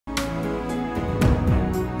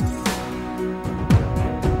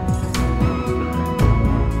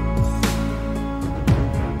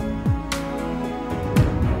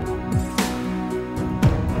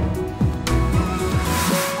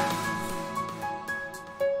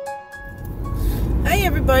Hey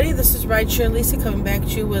everybody, this is Rideshare Lisa coming back to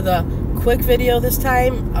you with a quick video this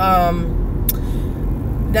time.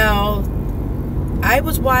 Now, I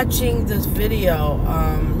was watching this video.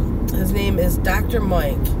 His name is Dr.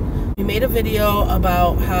 Mike. He made a video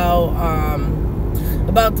about how,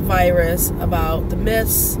 about the virus, about the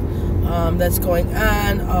myths that's going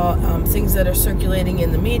on, things that are circulating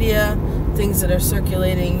in the media, things that are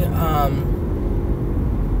circulating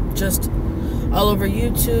just all over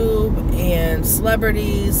YouTube and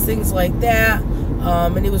celebrities, things like that.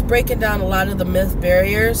 And he was breaking down a lot of the myth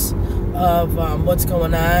barriers of what's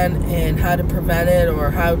going on and how to prevent it or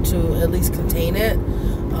how to at least contain it,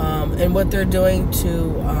 and what they're doing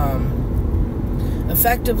to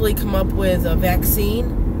effectively come up with a vaccine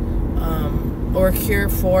or a cure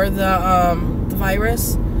for the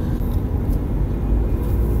virus.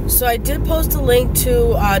 So I did post a link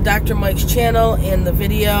to Dr. Mike's channel and the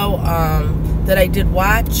video that I did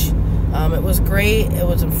watch. It was great. It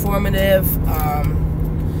was informative.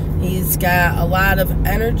 He's got a lot of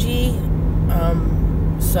energy.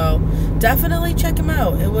 So definitely check him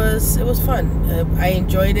out. It was fun. I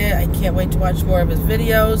enjoyed it. I can't wait to watch more of his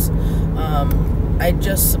videos. I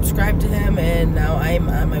just subscribed to him and now I'm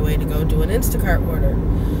on my way to go do an Instacart order.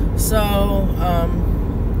 So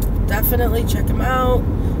definitely check him out.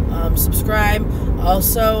 Subscribe.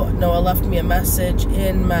 Also, Noah left me a message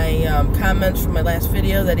in my comments from my last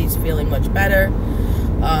video that he's feeling much better.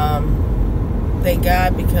 Thank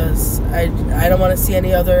God, because I don't want to see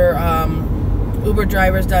any other Uber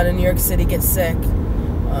drivers down in New York City get sick.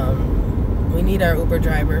 We need our Uber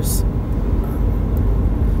drivers.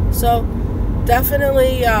 So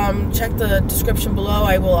definitely check the description below.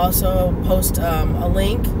 I will also post a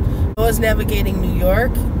link. I was navigating New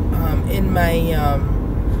York in my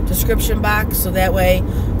description box, so that way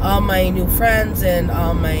all my new friends and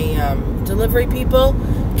all my delivery people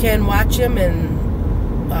can watch him and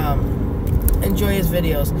enjoy his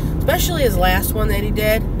videos, especially his last one that he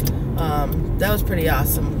did. That was pretty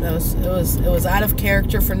awesome. It was out of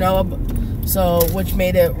character for Noah, so which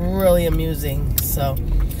made it really amusing. So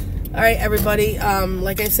alright everybody,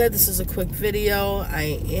 like I said, this is a quick video.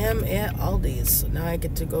 I am at Aldi's, so now I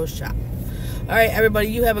get to go shop. Alright everybody,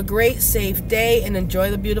 you have a great, safe day and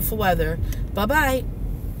enjoy the beautiful weather. Bye-bye.